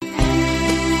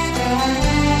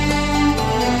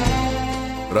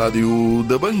راديو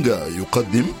دبنقا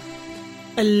يقدم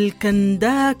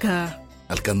الكنداكة.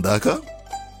 الكنداكة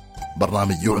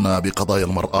برنامج يعنى بقضايا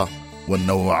المرأة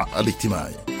والنوع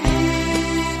الاجتماعي.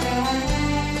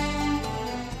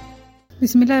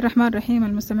 بسم الله الرحمن الرحيم.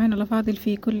 المستمعين الأفاضل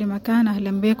في كل مكان،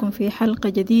 أهلا بكم في حلقة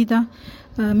جديدة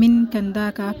من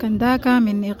كنداكة. كنداكة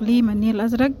من إقليم النيل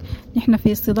الأزرق. نحن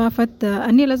في استضافة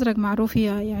النيل الأزرق، معروف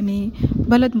يعني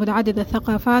بلد متعدد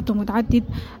الثقافات ومتعدد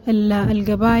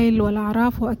القبائل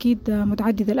والأعراف وأكيد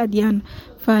متعدد الأديان.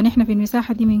 فنحن في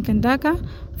المساحة دي من كنداكة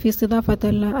في استضافة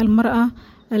المرأة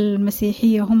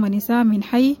المسيحية، هم نساء من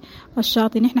حي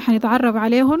الشاطئ. نحن حنتعرف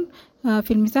عليهم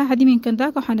في المساحة دي من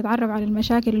كنداكة، وحنتعرف على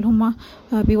المشاكل اللي هم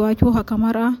بيواجهوها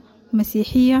كمرأة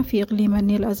مسيحية في إقليم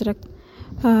النيل الأزرق.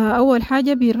 أول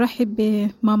حاجة بنرحب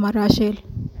بماما راشيل.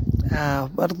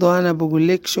 برضو أنا بقول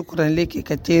لك شكرا لك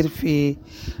كتير في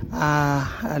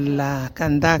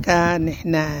الكنداكة.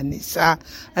 نحن نساء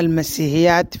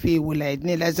المسيحيات في ولاية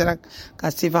النيل الأزرق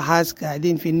كصفة خاص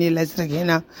قاعدين في النيل الأزرق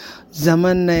هنا.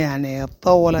 زمننا يعني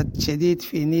طولت شديد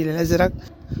في النيل الأزرق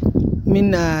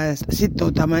من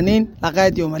 86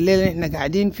 لغاية يوم الليلة نحن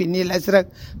قاعدين في النيل الأزرق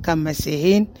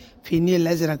كمسيحيين في النيل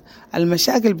الأزرق.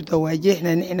 المشاكل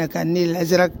بتواجهنا نحن كالنيل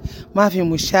الأزرق، ما في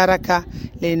مشاركة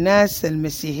للناس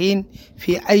المسيحيين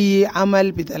في أي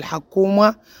عمل بتاع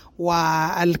الحكومة،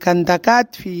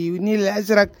 والكنداكات في النيل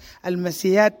الأزرق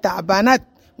المسيحيات تعبانات،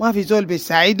 ما في زول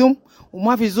بيساعدهم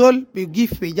وما في زول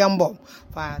بيقف بجنبهم.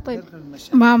 طيب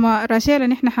ماما راشيل،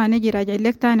 نحن حنجي راجع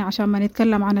لك تاني عشان ما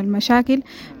نتكلم عن المشاكل،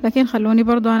 لكن خلوني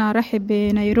برضو أنا أرحب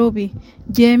بنيروبي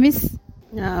جيمس.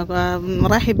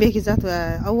 مرحب بك ذات.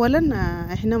 أولا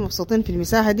إحنا مبسوطين في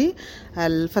المساحة دي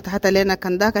فتحت لنا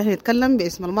كنداكة. إحنا نتكلم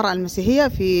باسم المرأة المسيحية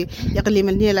في إقليم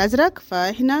النيل الأزرق.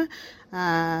 فإحنا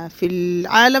في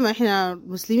العالم إحنا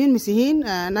مسلمين مسيحيين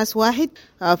ناس واحد،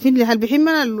 في اللي هل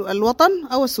بيهمنا الوطن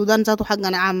أو السودان ذاته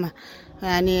حقنا عامة.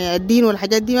 يعني الدين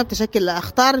والحاجات دي ما بتشكل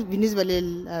أخطار بالنسبة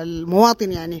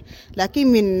للمواطن يعني، لكن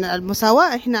من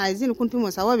المساواة إحنا عايزين يكون في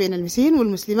مساواة بين المسيحيين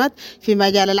والمسلمات في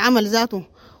مجال العمل ذاته،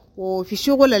 وفي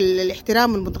الشغل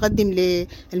الاحترام المتقدم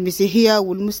للمسيحية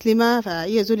والمسلمة.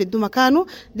 فهي زول يدو مكانه.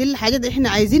 دي الحاجات احنا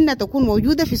عايزينها تكون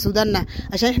موجودة في سوداننا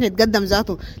عشان احنا نتقدم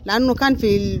ذاته، لأنه كان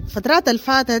في الفترات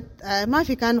الفاتت ما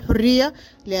في كان حرية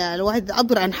للواحد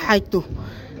يعبر عن حاجته.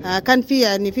 كان في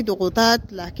يعني في ضغوطات،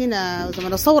 لكن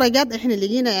زمان الثورة جات احنا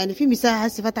لقينا يعني في مساحة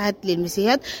هسه فتحت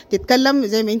للمسيحيات تتكلم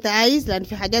زي ما انت عايز، لأن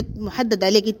في حاجات محددة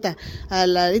عليك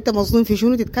انت مظلوم في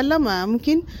شنو تتكلم،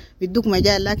 ممكن بيدوك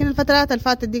مجال. لكن الفترات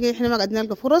الفاتت دي احنا ما قاعدين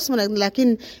نلقى فرص،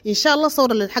 لكن ان شاء الله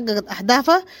الثورة اللي حققت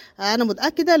اهدافها انا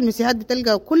متأكدة المسيحيات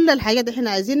بتلقى كل الحاجات احنا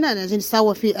عايزينها عشان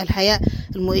نساوي في الحياة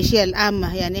المعيشية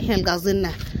العامة يعني احنا اللي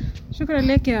قاصدينها. شكرا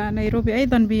لك يا نيروبي.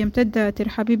 ايضا بيمتد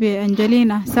ترحبي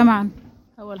بأنجلينا سمعا.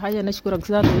 أول حاجة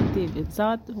نشكرك ذات وانتي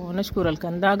بتساعد، ونشكر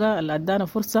الكنداكة اللي أدانا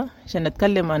فرصة عشان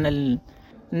نتكلم عن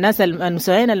الناس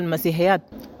المسيحيين المسيحيات.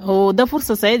 هو ده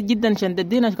فرصة سعيد جدا عشان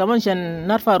تدينا كمان عشان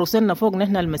نرفع رسلنا فوق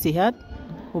نحن المسيحيات،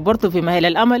 وبرضه في مهل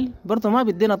الأمل برضه ما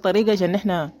بدينا الطريقة عشان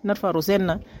نحن نرفع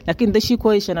رسلنا، لكن ده شيء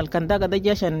كويس عشان الكنداكة ده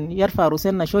جا عشان يرفع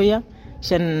رسلنا شوية،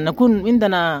 عشان نكون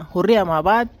عندنا حرية مع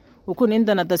بعض، ويكون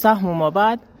عندنا تساهم مع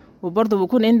بعض، وبرضه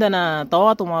بيكون عندنا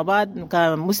تواطؤ مع بعض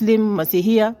كمسلم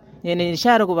مسيحية، يعني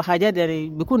يشاركوا بحاجات، يعني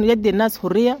بيكون يدي الناس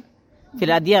حرية في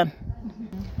الأديان.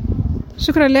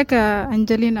 شكرا لك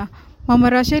أنجلينا. ماما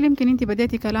راشيل، يمكن أنت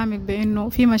بديتي كلامك بأنه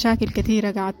في مشاكل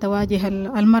كثيرة قاعد تواجه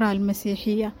المرأة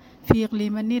المسيحية في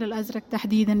إقليم النيل الأزرق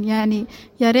تحديدا. يعني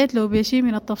يا ريت لو بشيء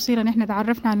من التفصيل نحن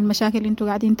تعرفنا عن المشاكل اللي أنتوا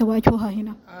قاعدين تواجهوها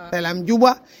هنا. سلام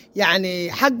جوبا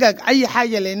يعني حقق أي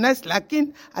حاجة للناس، لكن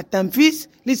التنفيذ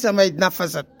لسه ما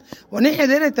يتنفذت، ونحن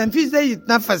دينا التنفيذ ده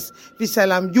يتنفذ في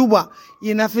سلام جوبا،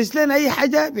 ينفذ لنا أي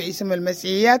حاجة باسم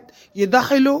المسيحيات،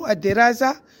 يدخلوا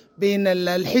الدراسة بين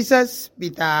الحصص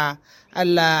بتاع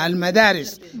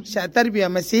المدارس، تربية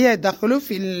مسيحية يدخلوا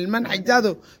في المنهج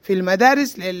ذاته في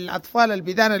المدارس للأطفال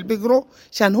البيدان اللي بيقروا،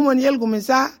 عشان هم يلقوا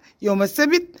مساحة يوم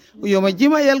السبت ويوم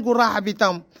الجمعة يلقوا راحة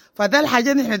بتاعهم. فده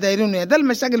الحاجة نحن دايرينها، ده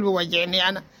المشاكل بيواجهني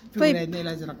أنا في ولاية النيل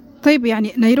الأزرق. طيب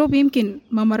يعني نيروبي، يمكن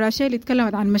ماما راشيل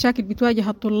اتكلمت عن مشاكل بتواجه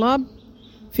الطلاب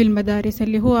في المدارس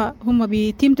اللي هم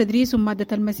بيتم تدريسهم مادة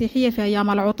المسيحية في أيام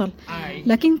العطل،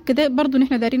 لكن كده برضو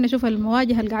نحن دارين نشوف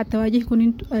المواجهة اللي قاعد تواجهكم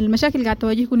انتوا، المشاكل اللي قاعد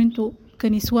تواجهكم انتوا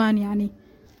كنسوان. يعني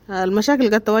المشاكل اللي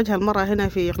قاعد تواجه المرأة هنا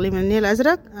في إقليم النيل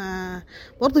الأزرق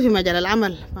برضو في مجال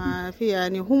العمل. في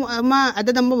يعني هم ما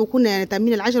عددا ما بيكون يعني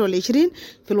تأمين 10 ولا 20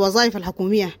 في الوظائف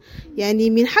الحكومية، يعني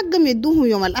من حقهم يدوهم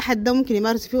يوم الأحد ده ممكن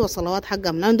يمارسوا فيه الصلوات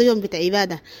حقهم لأنه ده يوم بتاع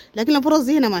عبادة، لكن الفرص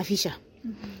دي هنا ما فيشة.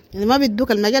 يعني ما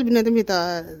بيدوك المجال بأنه تمشي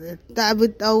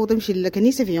تعبد أو تمشي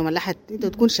الكنيسة في يوم الأحد، أنت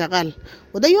تكون شغال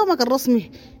وده يومك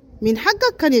الرسمي. من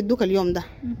حقك كان يدوك اليوم ده.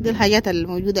 دي الحاجات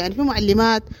الموجودة. يعني في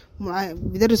معلمات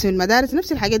بيدرسوا في المدارس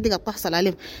نفس الحاجات دي قد تحصل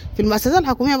عليهم. في المؤسسات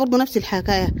الحكومية برضو نفس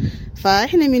الحكاية.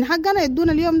 فإحنا من حقنا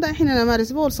يدونا اليوم ده إحنا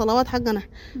نمارس به الصلوات حقنا.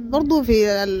 برضو في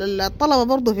الطلبة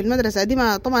برضو في المدرسة دي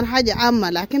ما طبعا حاجة عامة،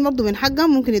 لكن برضو من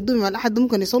حقهم ممكن يدوهم يوم الأحد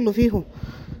ممكن يصلوا فيه،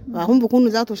 فهم بيكونوا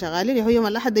ذاته شغالين. هو يوم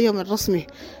الأحد يوم الرسمي.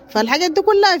 فالحاجات دي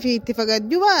كلها في اتفاقات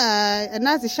جوبا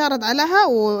الناس اشارت عليها،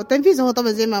 وتنفيذه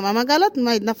طبعا زي ما ماما قالت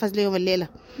ما يتنفذ ليوم الليلة.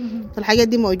 فالحاجات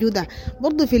دي موجودة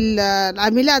برضو في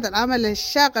العاملات. العمل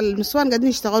الشاق النسوان قاعدين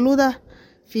يشتغلوا ده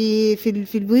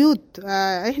في البيوت.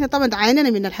 احنا طبعا عانينا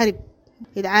من الحرب،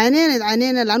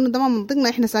 اتعانينا لأنه ده منطقنا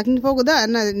احنا ساكنين فوق ده.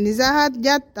 النزاهات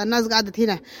جات الناس قعدت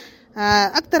هنا.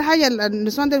 أكتر حاجة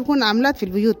النسوان ده بيكون عاملات في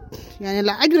البيوت، يعني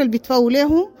الأجر اللي بيدفعوا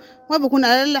لهم ما بيكون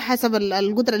على حسب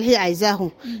القدرة اللي هي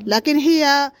عايزاه، لكن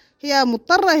هي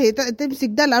مضطرة هي تمسك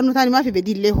ده لأنه تاني ما في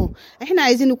بديل له. إحنا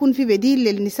عايزين يكون في بديل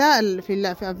للنساء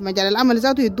في مجال العمل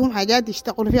ذاته، يدوم حاجات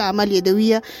يشتغلوا فيها أعمال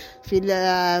يدوية،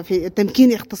 في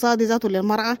تمكين اقتصادي ذاته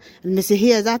للمرأة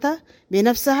المسيحية ذاتها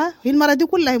بنفسها. هي المرأة دي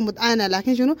كلها متعانة،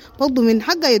 لكن شنو برضو من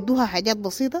حقها يدوها حاجات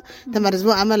بسيطة تمارس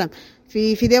بها عملها.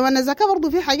 في ديوان الزكاة برضو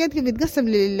في حاجات بتقسم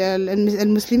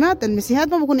للمسلمات المسيحيات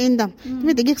ما بكون عندهم.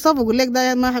 تجيك صف ويقول لك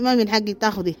ده ما من حقك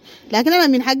تاخدي، لكن أنا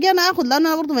من حقي أنا أخذ، لأنه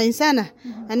أنا برضو ما إنسانة،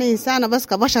 أنا إنسانة بس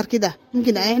كبشر كده.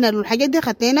 ممكن إحنا الحاجات دي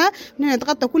خدتنا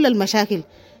نتغطى كل المشاكل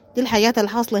دي الحاجات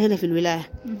الحاصلة هنا في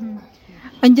الولاية.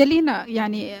 أنجلينا،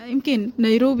 يعني يمكن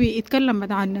نيروبي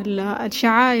يتكلم عن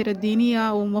الشعائر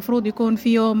الدينية ومفروض يكون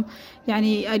في يوم،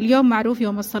 يعني اليوم معروف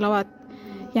يوم الصلوات.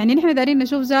 يعني نحن دارين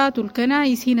نشوف ذاته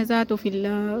الكنائس هنا ذاته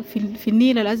في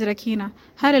النيل الأزرق هنا.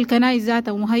 هل الكنائس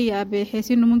ذاتها مهيئة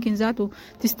بحيث إنه ممكن ذاته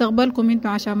تستقبلكم أنتم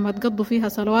عشان ما تقضوا فيها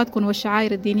صلواتكم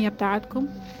والشعائر الدينية بتاعتكم؟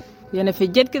 يعني في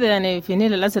الجد كده، يعني في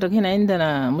النيل الأزرق هنا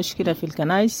عندنا مشكلة في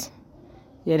الكنائس.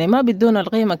 يعني ما بدون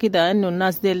القيمة كده إنه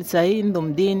الناس ديل ساي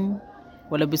عندهم دين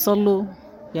ولا بيصلوا،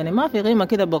 يعني ما في قيمة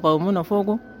كده بقومونا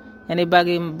فوقه. يعني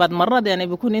باقي بعد مرات يعني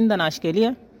بيكون عندنا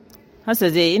أشكالية. هسه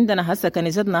زي عندنا هسه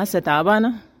كنيستنا هسه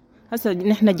تعبانة، هسه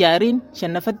نحن جارين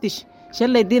عشان نفتش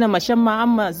شلا يدينا مشمع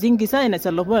أما زنقي ساي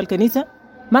نسلفوها الكنيسة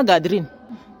ما قادرين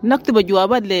نكتب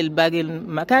جوابات للباقي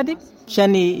المكاتب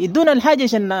عشان يدونا الحاجة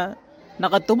عشان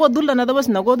نقطبوه دولنا ده بس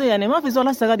نقوده. يعني ما في زول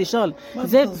هسه قاعد يشتغل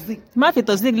زي ما في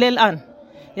تصديق ليه الآن.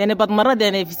 يعني بعد مرات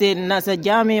يعني في الناس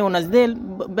الجامعي وناس ديل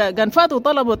كان فاتوا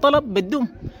طلب بدوم،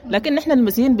 لكن نحن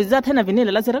المسيحيين بالذات هنا في النيل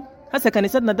الأزرق هسه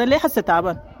كنيستنا ده ليه هسه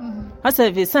تعبان.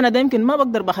 هسه في السنة ده يمكن ما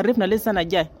بقدر بخرفنا للسنة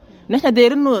الجاي. نحن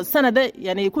دايرين إنه السنة ده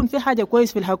يعني يكون في حاجة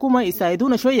كويس في الحكومة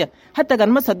يساعدونا شوية، حتى كان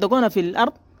ما صدقونا في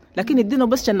الأرض لكن يدينا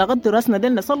بس عشان نغطي راسنا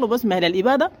ديل نصلوا بس مهل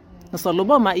الإبادة نصلوا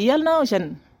بها مع إيالنا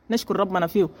عشان نشكر ربنا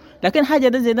فيه. لكن حاجة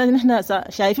ده زي ده نحن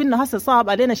شايفينه هسه صعب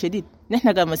علينا شديد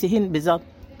نحن كمسيحيين بالذات.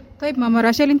 طيب ماما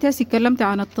راشيل، انت هسه اتكلمت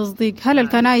عن التصديق. هل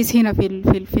الكنائس هنا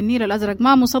في النيل الازرق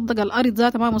ما مصدقه؟ الارض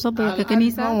ذاتها ما مصدقه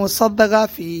ككنيسه؟ ما مصدقه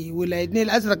في ولايه النيل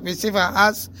الازرق بصفه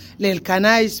خاص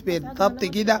للكنائس بالضبط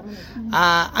كده.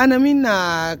 انا من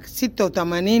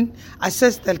 86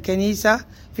 اسست الكنيسه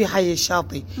في حي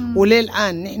الشاطئ،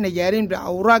 وللان نحن جارين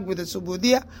باوراق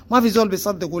بالثبوتيه ما في زول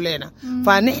بيصدقوا لنا.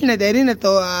 فنحن دايرين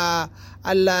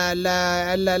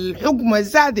الحكم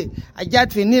الزادي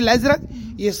الجاد في النيل الازرق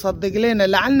يصدق لنا،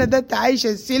 لعنا ده التعايش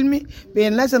السلمي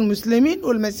بين الناس المسلمين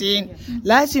والمسيحيين.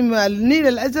 لازم النيل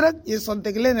الازرق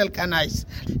يصدق لنا الكنائس.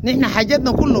 نحن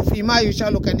حاجتنا كله في مايو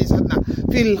شالوا كنيستنا،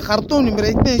 في الخرطوم نمرة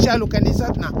 2 شالوا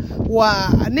كنيستنا،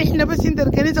 ونحن بس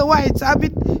عندنا كنيسه واحد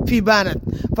ثابت في بانت.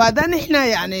 فده نحن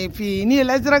يعني في النيل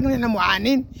الازرق نحن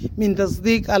معانين من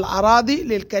تصديق الاراضي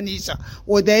للكنيسه،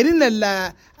 ودايرين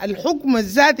الحكم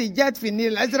الذاتي جات في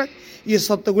النيل الازرق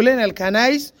يصدقوا لنا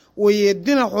الكنائس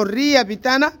ويدينا حريه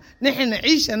بتاعنا نحن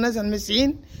نعيش الناس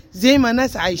المسيحيين زي ما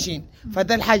ناس عايشين.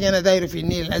 فده الحاجه انا دايره في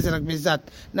النيل الازرق بالذات.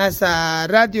 ناس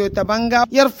راديو دبنقا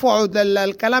يرفعوا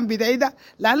الكلام بتاعي ده،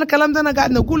 لان الكلام ده انا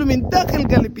قاعد نقوله من داخل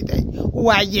القلب بتاعي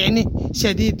وواجعني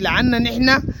شديد، لان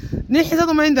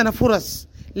نحن ما عندنا فرص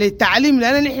للتعليم،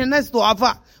 لان نحن ناس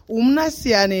ضعفاء وناس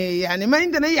يعني ما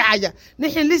عندنا اي حاجه.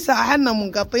 نحن لسه اهلنا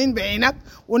منقطعين بعينك،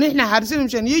 ونحن حارسينهم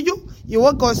عشان يجوا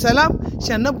يوقعوا السلام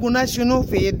عشان نبقوا ناس شنو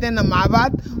في يدنا مع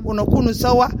بعض ونكونوا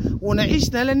سوا ونعيش.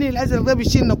 لان الازرق ده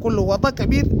بيشيلنا كله، وطا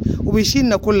كبير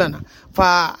وبيشيلنا كلنا.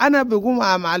 فانا بقوم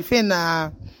مع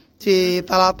 2000 في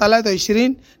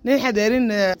 23 نحن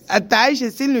دايرين التعايش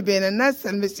السلمي بين الناس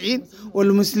المسيحيين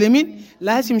والمسلمين.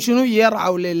 لازم شنو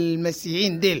يرعوا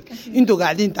للمسيحيين ديل، انتوا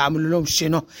قاعدين تعملوا لهم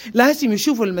شنو؟ لازم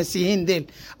يشوفوا المسيحيين ديل.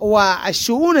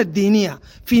 والشؤون الدينيه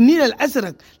في النيل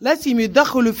الازرق لازم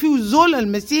يدخلوا فيه زول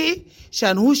المسيحي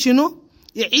عشان هو شنو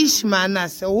يعيش مع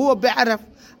الناس، وهو بيعرف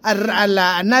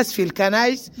الناس في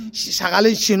الكنائس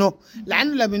شغالين شنو،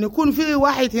 لأنه لما يكون في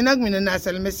واحد هناك من الناس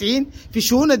المسيحيين في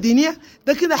الشؤون الدينية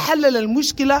ده كده حلل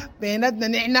المشكلة بيناتنا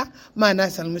نحن مع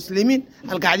ناس المسلمين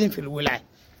القاعدين في الولاية.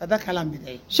 فده كلام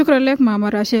بداية. شكرا لك ماما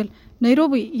راشيل.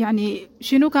 نيروبي، يعني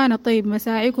شنو كانت طيب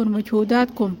مساعيكم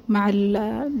ومجهوداتكم مع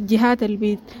الجهات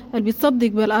اللي بتصدق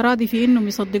بالأراضي في إنهم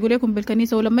يصدقوا لكم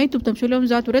بالكنيسة، ولما أنتوا بتمشوا لهم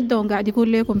ذاتوا ردهم قاعد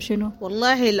يقول لكم شنو؟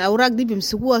 والله الأوراق دي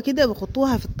بيمسكوها كده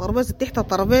بيخطوها في الترابيزة تحت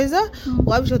الترابيزة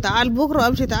وأمشوا تعال بكرة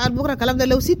وأمشي تعال بكرة. الكلام ده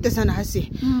لو 6 سنة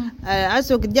هسي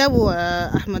عسوا جابوا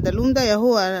أحمد الأمدة يا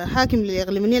هو حاكم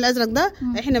للإقليمية الأزرق ده،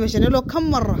 إحنا مشينا له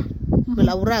كم مرة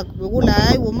بالأوراق بيقول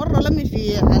هاي، ومرة لم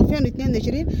في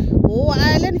 2022 وهو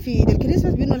أعلن في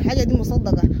الكريسماس بأنه الحاجة دي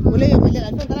مصدقة، ولا يوم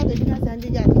 2023 هسه عندي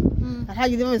جات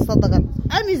الحاجة دي ما مصدقة.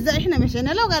 أمس ده إحنا مشينا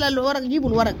له قال الورق جيبوا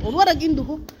الورق، والورق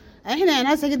عنده. إحنا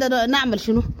يعني هسه كده نعمل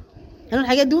شنو؟ لأنه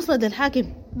الحاجات دي وصلت للحاكم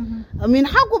من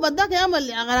حقه بدك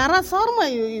يعمل قرارات صارمة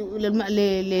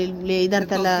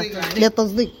لإدارة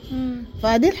للتصديق.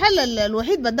 فدي الحل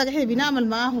الوحيد بدك إحنا بنعمل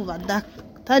معاه بدك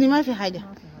تاني ما في حاجة.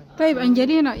 طيب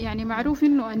أنجلينا، يعني معروف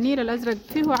إنه النيل الأزرق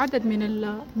فيه عدد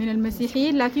من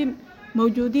المسيحيين، لكن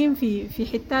موجودين في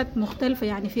حتات مختلفة،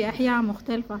 يعني في أحياء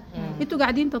مختلفة. أنتوا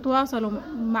قاعدين تتواصلوا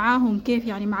معاهم كيف،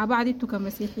 يعني مع بعض أنتوا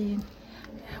كمسيحيين؟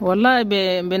 والله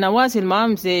بنواصل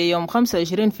معهم زي يوم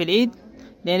 25 في العيد،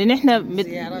 لأن نحن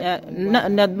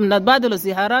نتبادل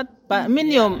الزيارات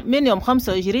من يوم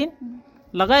 25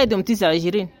 لغاية يوم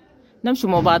 29 نمشي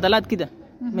مبادلات كده،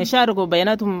 نشاركوا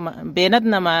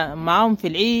بيناتنا معهم في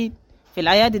العيد في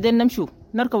الأعياد دي، نمشوا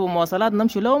نركبوا مواصلات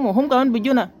نمشوا لهم، وهم كمان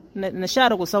بيجونا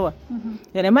نشاركوا سوا.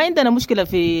 يعني ما عندنا مشكلة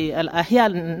في الأحياء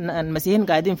المسيحيين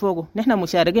قاعدين فوقه، نحن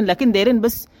مشاركين، لكن دايرين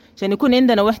بس عشان يكون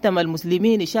عندنا وحدة مع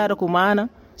المسلمين يشاركوا معنا،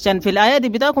 عشان في الأعياد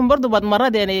بتاعكم برضو بعض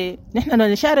مرات يعني نحن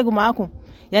نشاركوا معاكم.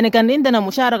 يعني كان عندنا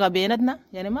مشاركة بيناتنا،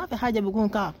 يعني ما في حاجة بيكون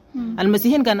كعب.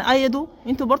 المسيحيين كان أيدوا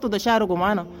انتوا برضو تشاركوا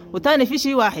معنا. وتاني في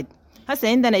شيء واحد، هسه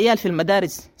عندنا عيال في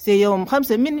المدارس سي يوم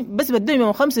 5 من بس بدهم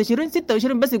يوم 25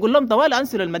 26 بس يقول لهم طوال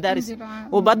انسلوا المدارس،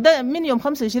 وبعد من يوم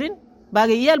 25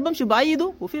 باقي عيال بمشي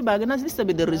بايدوا، وفي باقي ناس لسه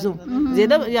بيدرسوهم زي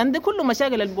ده. يعني ده كله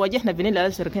مشاكل اللي بواجهنا في النيل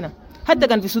الازرق هنا. حتى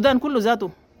كان في السودان كله ذاته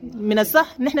من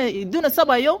الصح نحن يدونا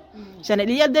 7 يوم عشان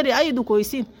العيال ده يعيدوا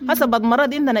كويسين. هسه بعض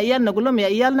مرات عندنا عيال نقول لهم يا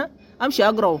عيالنا امشي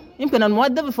اقراوا، يمكن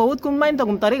المواد ده بيفوتكم، ما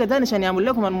عندكم طريقه ثانيه عشان يعمل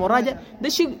لكم المراجعه. ده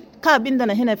شيء كاب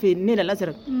عندنا هنا في النيل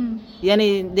الازرق.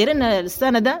 يعني دايرين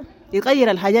السنه ده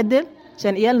يغير الحاجات دي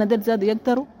عشان عيالنا ده زادوا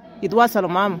يقدروا يتواصلوا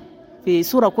معهم في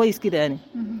صوره كويس كده. يعني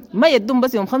ما يدوم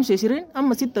بس يوم 25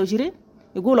 اما 26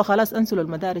 يقولوا خلاص انسلوا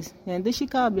المدارس. يعني ده شيء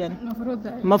كاب. يعني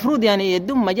المفروض يعني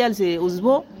يدوم مجال في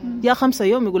اسبوع يا 5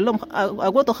 يوم، يقول لهم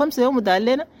اقوتوا 5 يوم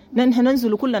ودالنا نحن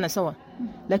ننزلوا كلنا سوا.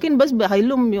 لكن بس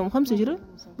بهيلهم يوم 25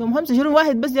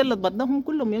 واحد بس يلا تبطنهم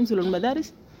كلهم ينزلوا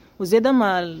المدارس، وزي ده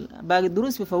ما باقي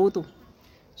الدروس بيفوتوا.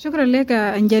 شكرا لك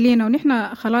أنجلينا.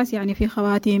 ونحن خلاص يعني في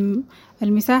خواتيم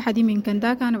المساحة دي من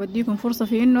كنداكا، أنا بديكم فرصة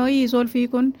في إنه أي زول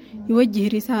فيكم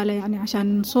يوجه رسالة، يعني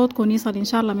عشان صوتكم يصل إن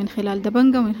شاء الله من خلال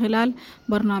دبنقا ومن خلال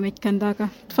برنامج كنداكا.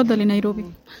 تفضلي نيروبي.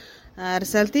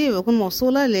 رسالتي بكون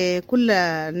موصولة لكل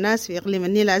الناس في إقليم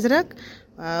النيل الأزرق،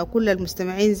 كل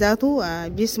المستمعين ذاته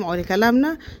بيسمعوا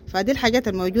لكلامنا. فدي الحاجات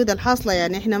الموجودة الحاصلة،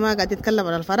 يعني إحنا ما قاعدين نتكلم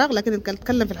عن الفراغ، لكن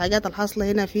نتكلم في الحاجات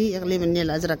الحاصلة هنا في إقليم النيل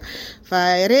الأزرق.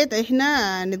 فياريت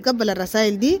إحنا نتقبل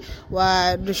الرسائل دي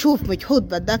ونشوف مجهود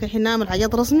بدك إحنا نعمل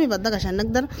حاجات رسمي بدك عشان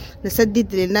نقدر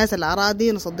نسدد للناس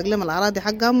الأراضي، نصدق لهم الأراضي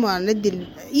حقهم، وندي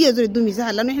يقدروا يدوا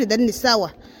مساحة، لأنه إحنا دارين نساوى.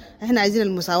 احنا عايزين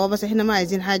المساواة، بس احنا ما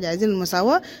عايزين حاجة، عايزين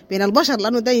المساواة بين البشر،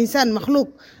 لأنه ده إنسان مخلوق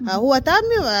هو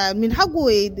تام من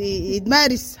حقه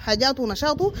يتمارس حاجاته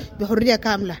ونشاطه بحرية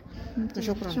كاملة.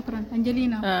 شكرا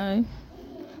أنجلينا.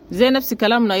 زي نفس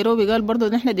كلام نيروبي قال برضو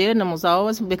نحن ديرنا مساواة،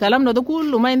 بس بكلامنا ده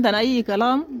كله ما عندنا أي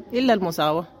كلام إلا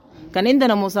المساواة. كان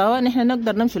عندنا مساواة نحن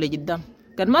نقدر نمشي لقدام،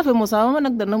 كان ما في مساواة ما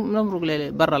نقدر نمرق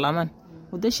لبرا الأمان.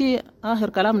 وده شيء آخر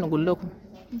كلام نقول لكم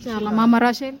إن شاء الله. ماما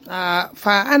راشل.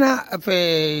 فأنا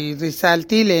في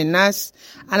رسالتي للناس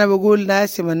أنا بقول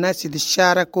لازم الناس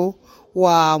يتشاركوا،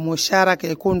 ومشاركة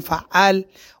يكون فعال،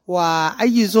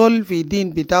 وأي زول في دين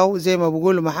بتاعه زي ما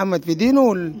بقول محمد في دينه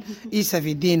وإيسى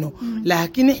في دينه،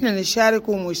 لكن إحنا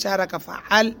نشاركوا مشاركة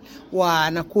فعال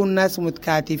ونكون ناس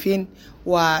متكاتفين.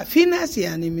 وفي ناس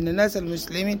يعني من الناس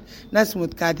المسلمين ناس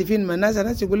متكاتفين مع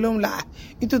الناس يقول لهم لا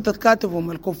انتوا تتكاتفوا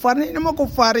مع الكفار، نحن ما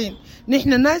كفارين،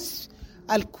 نحن ناس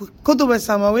الكتب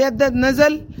السماويات ده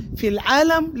نزل في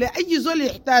العالم لأي زول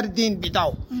يختار دين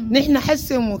بتاعه. نحن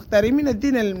حسن محترمين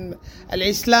الدين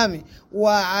الإسلامي،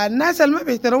 والناس اللي ما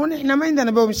بيحترمون احنا ما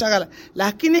عندنا بهم شغلة،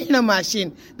 لكن احنا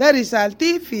ماشيين. ده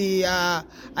رسالتي في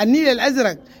النيل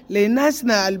الأزرق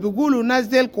للناسنا اللي بيقولوا الناس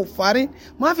دي الكفارين.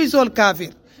 ما في زول كافر،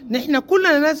 نحن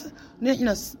كلنا ناس،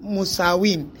 نحن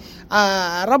مساوين.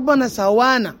 ربنا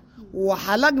سوانا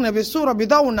وحلقنا بصورة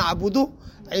بدون نعبده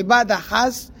عبادة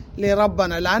خاص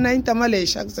لربنا، لأن أنت ما لي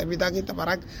شخص بداك، أنت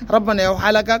براك ربنا يو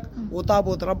حلقك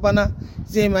وطابط ربنا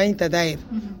زي ما أنت داير.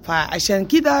 فعشان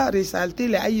كده رسالتي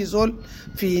لأي زول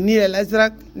في النيل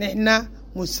الأزرق، نحن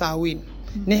مساوين،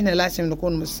 نحن لازم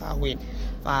نكون مساوين.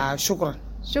 فشكرا.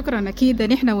 شكرا. أكيد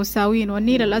نحن مساوين،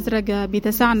 والنيل الأزرق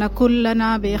بيتسعنا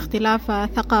كلنا باختلاف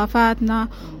ثقافاتنا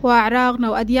وأعراقنا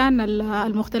وأدياننا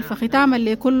المختلفة. ختاما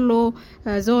لكل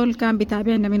زول كان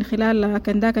بيتابعنا من خلال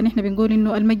كنداكا، نحن بنقول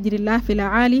إنه المجد لله في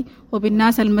الأعالي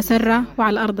وبالناس المسرة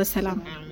وعلى الأرض السلام.